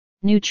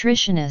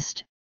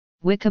Nutritionist,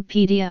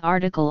 Wikipedia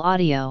article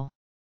audio.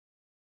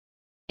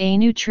 A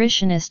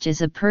nutritionist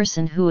is a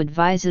person who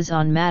advises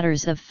on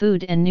matters of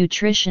food and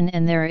nutrition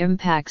and their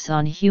impacts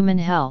on human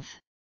health.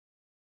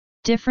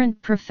 Different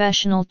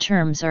professional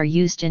terms are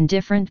used in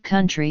different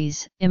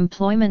countries,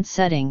 employment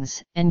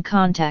settings, and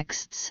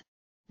contexts: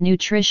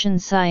 nutrition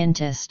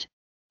scientist,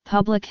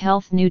 public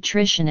health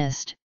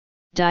nutritionist,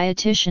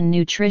 dietitian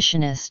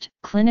nutritionist,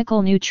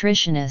 clinical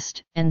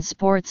nutritionist, and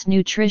sports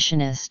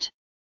nutritionist.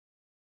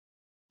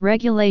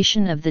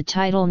 Regulation of the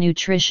title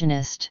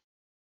nutritionist.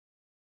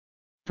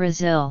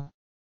 Brazil,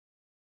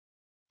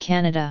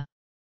 Canada,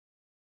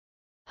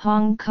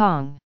 Hong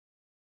Kong,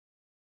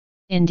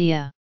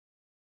 India,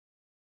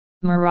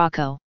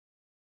 Morocco,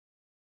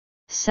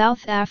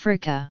 South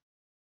Africa,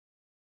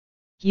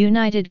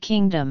 United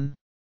Kingdom,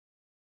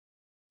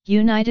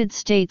 United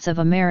States of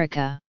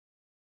America.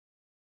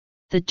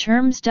 The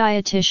terms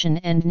dietitian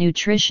and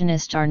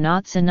nutritionist are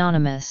not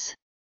synonymous.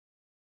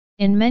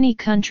 In many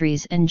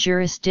countries and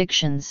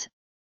jurisdictions,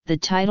 the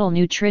title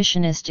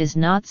nutritionist is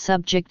not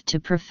subject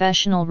to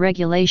professional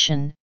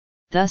regulation,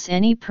 thus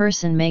any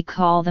person may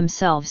call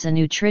themselves a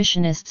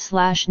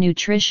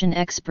nutritionist/nutrition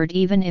expert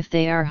even if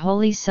they are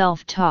wholly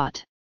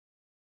self-taught.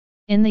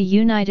 In the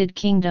United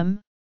Kingdom,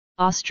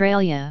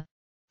 Australia,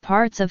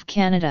 parts of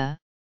Canada,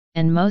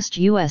 and most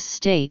U.S.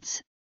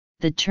 states,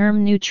 the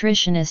term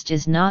nutritionist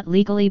is not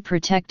legally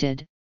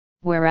protected,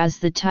 whereas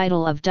the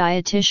title of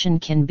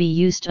dietitian can be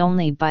used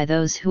only by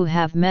those who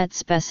have met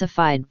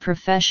specified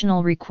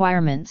professional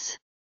requirements.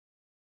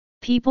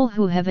 People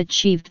who have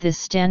achieved this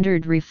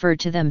standard refer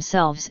to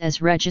themselves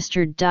as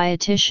registered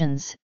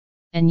dietitians,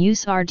 and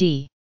use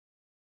RD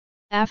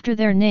after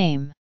their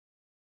name.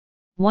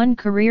 One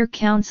career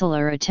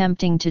counselor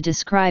attempting to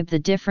describe the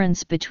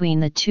difference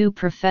between the two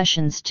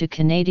professions to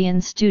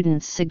Canadian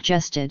students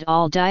suggested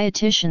all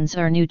dietitians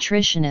are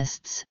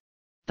nutritionists,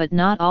 but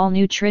not all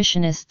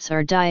nutritionists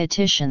are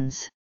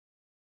dietitians.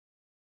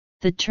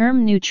 The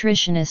term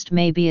nutritionist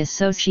may be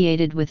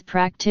associated with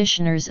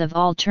practitioners of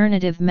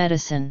alternative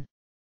medicine.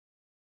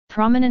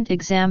 Prominent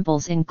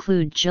examples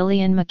include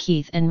Gillian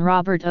McKeith and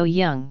Robert O.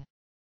 Young.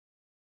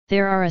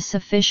 There are a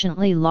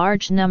sufficiently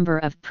large number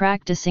of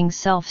practicing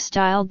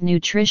self-styled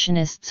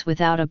nutritionists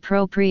without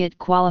appropriate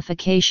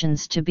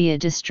qualifications to be a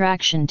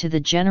distraction to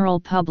the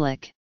general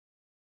public.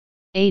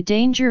 A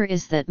danger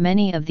is that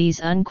many of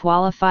these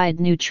unqualified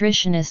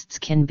nutritionists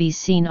can be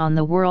seen on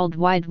the World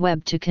Wide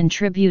Web to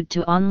contribute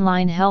to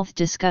online health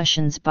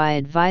discussions by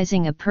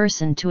advising a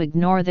person to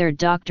ignore their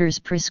doctor's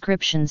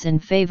prescriptions in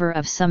favor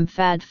of some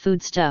fad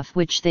foodstuff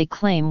which they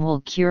claim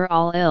will cure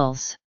all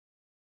ills.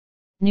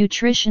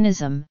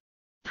 Nutritionism,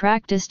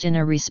 practiced in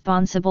a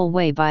responsible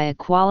way by a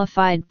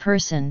qualified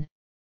person,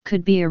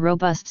 could be a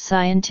robust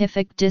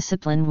scientific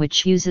discipline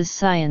which uses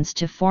science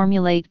to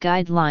formulate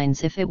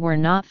guidelines if it were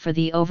not for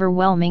the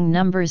overwhelming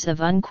numbers of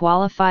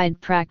unqualified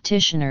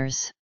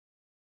practitioners.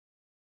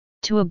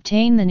 To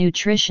obtain the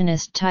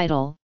nutritionist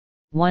title,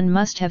 one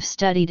must have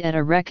studied at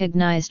a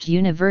recognized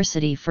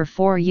university for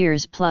 4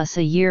 years plus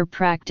a year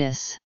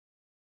practice.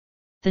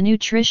 The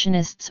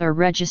nutritionists are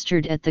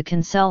registered at the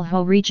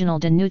Conselho Regional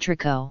de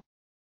Nutrico.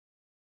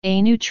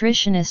 A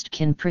nutritionist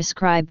can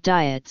prescribe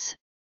diets,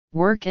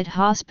 work at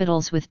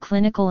hospitals with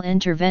clinical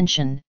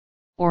intervention,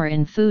 or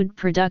in food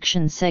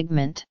production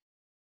segment.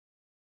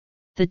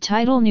 The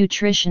title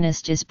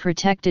nutritionist is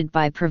protected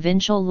by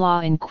provincial law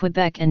in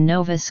Quebec and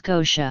Nova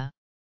Scotia.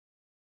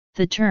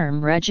 The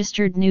term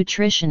registered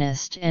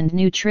nutritionist and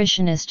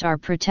nutritionist are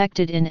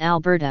protected in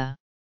Alberta.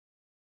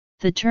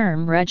 The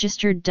term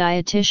registered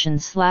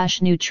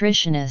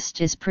dietitian/nutritionist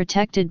is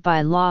protected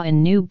by law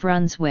in New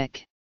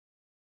Brunswick.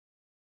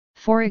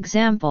 For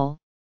example,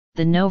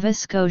 the Nova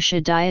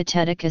Scotia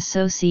Dietetic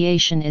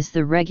Association is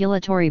the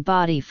regulatory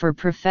body for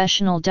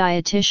professional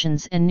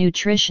dietitians and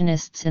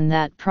nutritionists in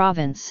that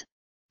province,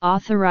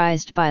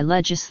 authorized by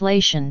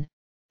legislation,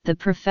 the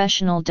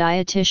Professional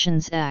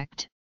Dietitians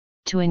Act,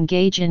 to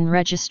engage in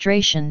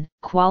registration,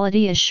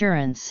 quality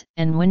assurance,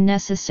 and when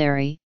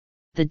necessary,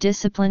 the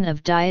discipline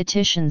of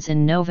dietitians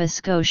in Nova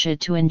Scotia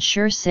to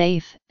ensure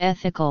safe,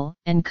 ethical,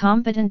 and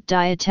competent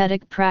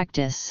dietetic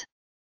practice.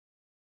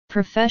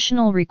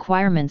 Professional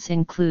requirements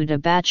include a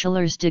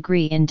bachelor's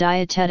degree in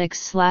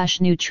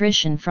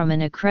dietetics/nutrition from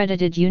an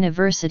accredited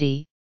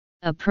university,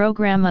 a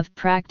program of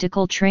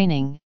practical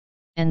training,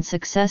 and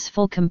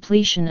successful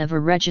completion of a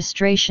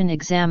registration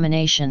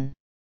examination.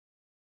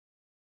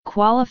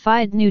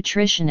 Qualified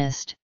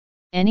nutritionist: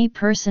 any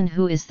person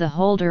who is the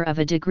holder of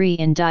a degree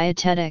in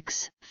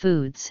dietetics,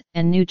 foods,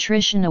 and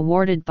nutrition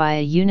awarded by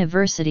a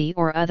university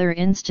or other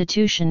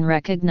institution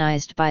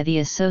recognized by the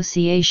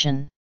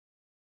association.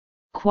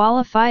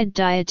 Qualified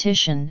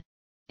dietitian: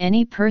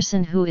 any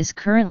person who is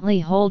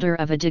currently holder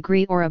of a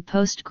degree or a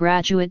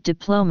postgraduate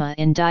diploma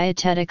in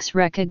dietetics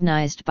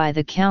recognized by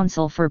the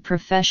Council for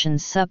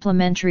Professions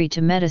Supplementary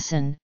to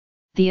Medicine,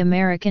 the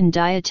American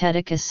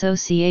Dietetic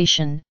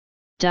Association,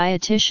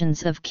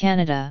 Dietitians of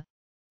Canada,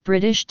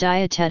 British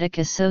Dietetic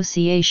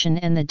Association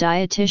and the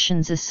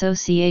Dietitians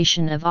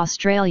Association of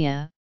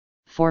Australia,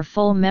 for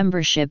full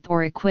membership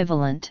or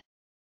equivalent.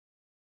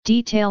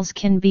 Details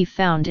can be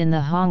found in the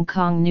Hong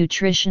Kong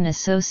Nutrition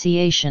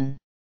Association.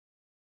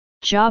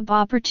 Job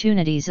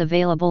opportunities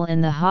available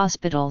in the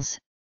hospitals,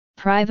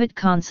 private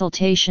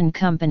consultation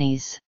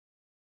companies.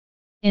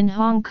 In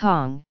Hong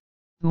Kong,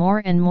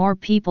 more and more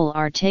people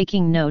are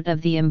taking note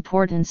of the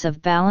importance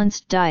of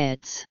balanced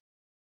diets.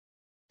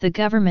 The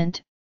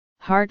government,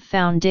 Heart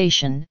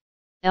Foundation,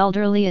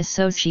 elderly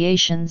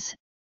associations,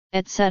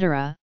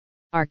 etc.,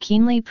 are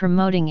keenly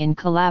promoting in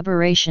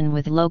collaboration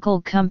with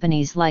local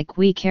companies like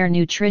WeCare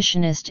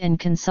Nutritionist and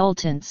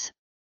Consultants,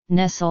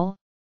 Nestle,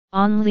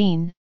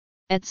 Onlean,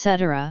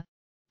 etc.,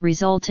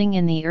 resulting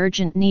in the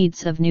urgent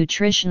needs of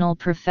nutritional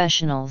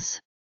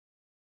professionals.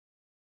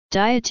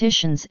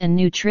 Dietitians and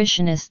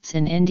nutritionists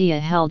in India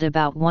held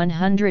about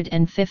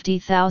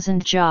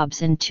 150,000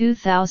 jobs in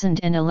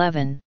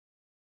 2011.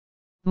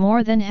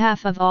 More than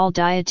half of all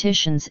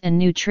dietitians and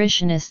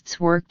nutritionists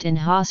worked in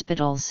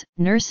hospitals,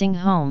 nursing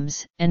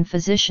homes, and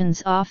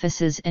physicians'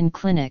 offices and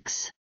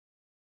clinics.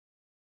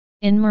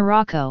 In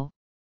Morocco,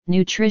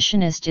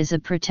 nutritionist is a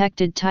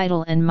protected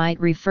title and might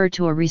refer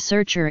to a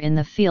researcher in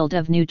the field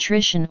of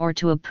nutrition or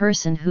to a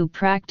person who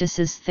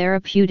practices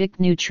therapeutic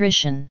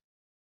nutrition.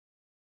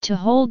 To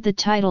hold the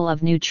title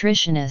of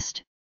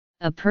nutritionist,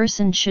 a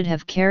person should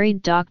have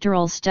carried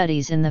doctoral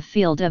studies in the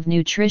field of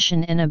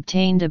nutrition and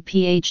obtained a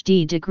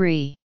PhD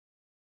degree.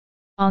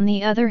 On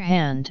the other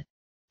hand,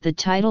 the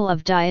title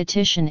of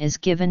dietitian is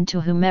given to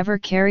whomever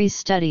carries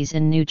studies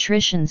in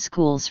nutrition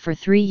schools for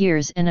 3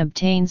 years and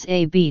obtains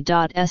a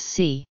B.Sc.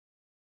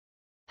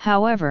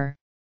 However,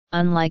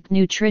 unlike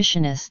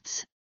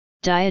nutritionists,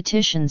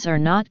 dietitians are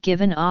not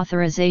given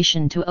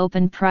authorization to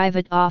open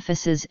private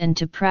offices and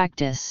to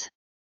practice.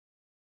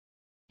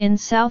 In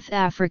South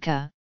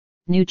Africa,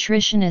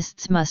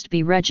 nutritionists must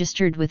be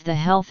registered with the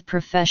Health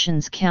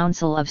Professions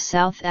Council of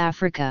South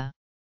Africa.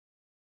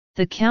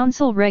 The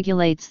council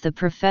regulates the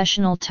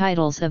professional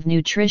titles of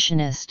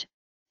nutritionist,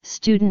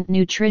 student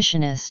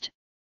nutritionist,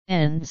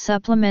 and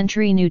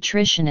supplementary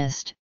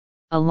nutritionist,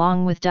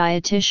 along with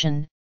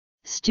dietitian,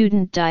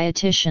 student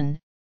dietitian,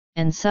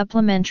 and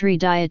supplementary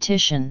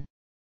dietitian.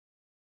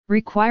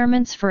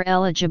 Requirements for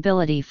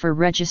eligibility for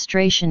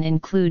registration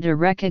include a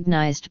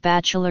recognized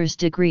bachelor's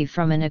degree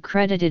from an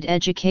accredited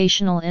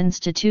educational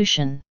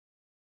institution.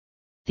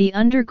 The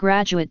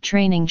undergraduate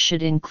training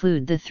should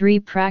include the 3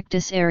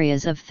 practice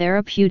areas of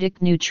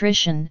therapeutic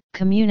nutrition,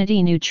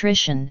 community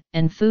nutrition,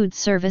 and food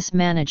service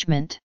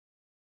management.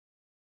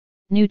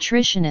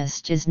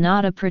 Nutritionist is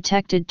not a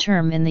protected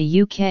term in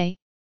the UK.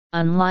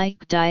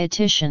 Unlike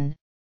dietitian,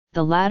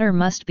 the latter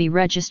must be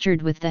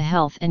registered with the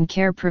Health and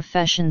Care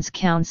Professions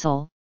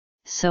Council,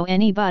 so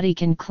anybody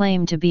can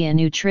claim to be a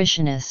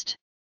nutritionist.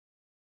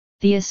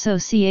 The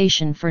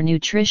Association for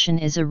Nutrition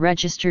is a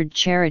registered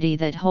charity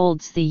that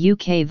holds the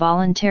UK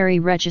Voluntary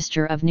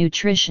Register of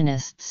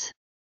Nutritionists.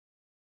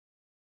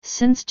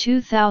 Since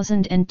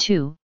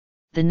 2002,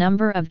 the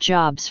number of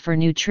jobs for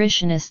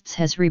nutritionists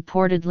has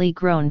reportedly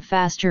grown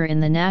faster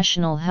in the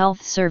National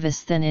Health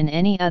Service than in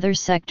any other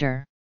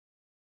sector.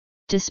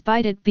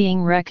 Despite it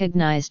being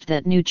recognized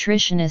that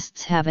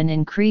nutritionists have an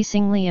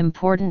increasingly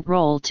important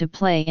role to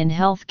play in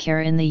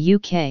healthcare in the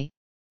UK,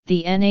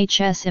 the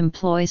NHS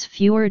employs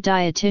fewer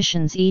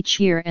dietitians each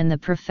year and the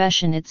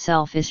profession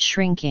itself is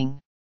shrinking.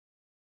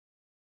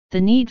 The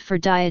need for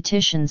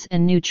dietitians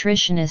and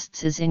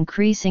nutritionists is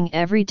increasing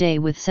every day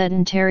with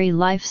sedentary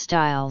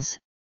lifestyles,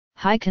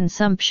 high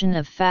consumption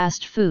of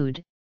fast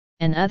food,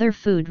 and other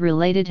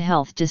food-related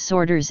health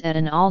disorders at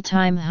an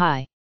all-time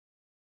high.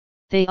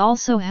 They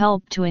also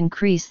help to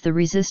increase the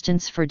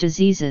resistance for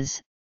diseases,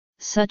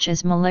 such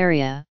as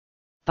malaria,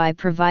 by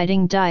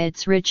providing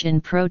diets rich in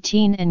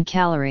protein and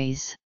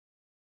calories.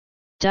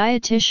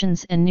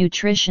 Dietitians and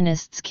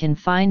nutritionists can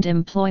find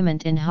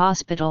employment in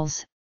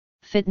hospitals,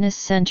 fitness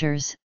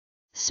centers,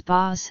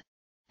 spas,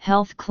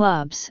 health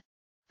clubs,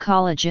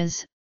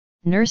 colleges,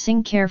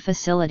 nursing care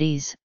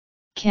facilities,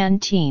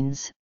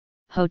 canteens,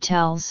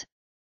 hotels,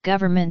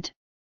 government,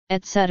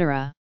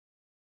 etc.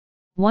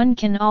 One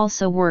can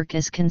also work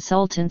as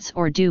consultants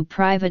or do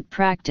private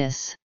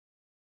practice.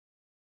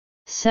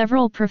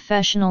 Several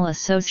professional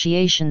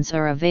associations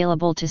are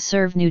available to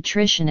serve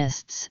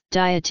nutritionists,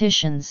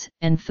 dietitians,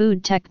 and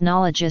food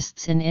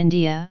technologists in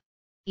India,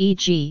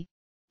 e.g.,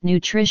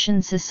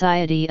 Nutrition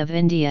Society of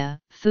India,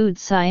 Food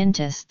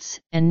Scientists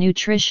and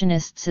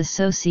Nutritionists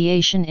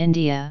Association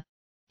India,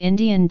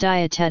 Indian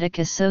Dietetic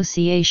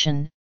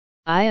Association,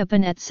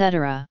 IAPN,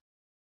 etc.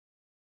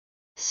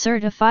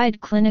 Certified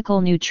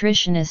clinical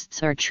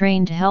nutritionists are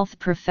trained health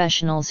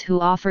professionals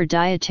who offer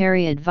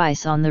dietary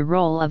advice on the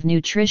role of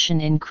nutrition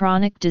in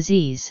chronic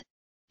disease,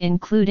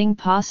 including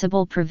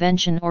possible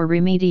prevention or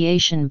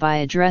remediation by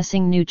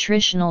addressing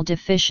nutritional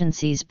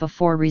deficiencies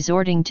before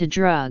resorting to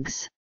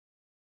drugs.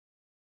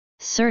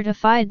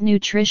 Certified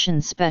nutrition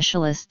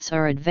specialists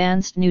are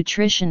advanced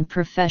nutrition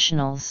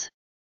professionals.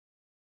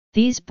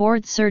 These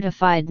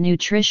board-certified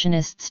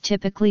nutritionists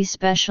typically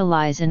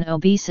specialize in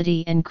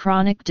obesity and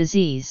chronic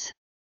disease.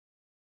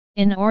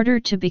 In order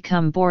to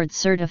become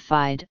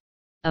board-certified,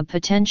 a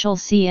potential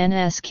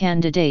CNS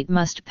candidate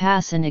must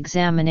pass an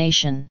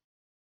examination.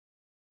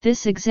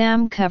 This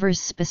exam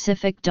covers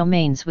specific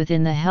domains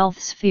within the health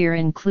sphere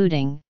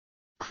including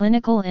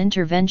clinical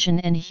intervention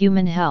and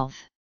human health.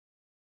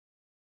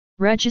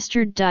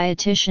 Registered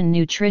dietitian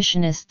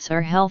nutritionists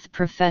are health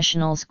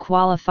professionals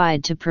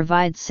qualified to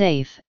provide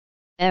safe,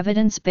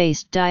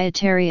 evidence-based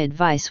dietary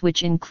advice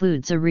which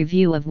includes a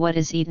review of what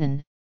is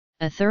eaten,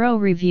 a thorough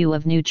review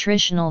of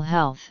nutritional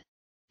health,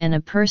 and a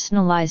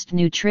personalized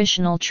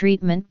nutritional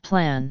treatment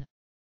plan.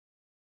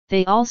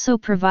 They also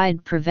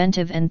provide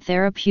preventive and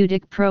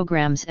therapeutic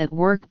programs at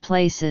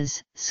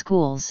workplaces,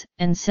 schools,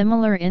 and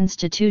similar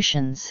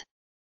institutions.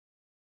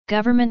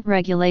 Government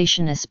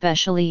regulation,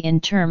 especially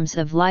in terms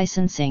of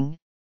licensing,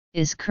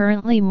 is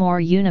currently more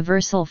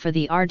universal for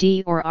the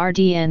RD or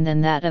RDN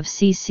than that of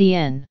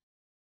CCN.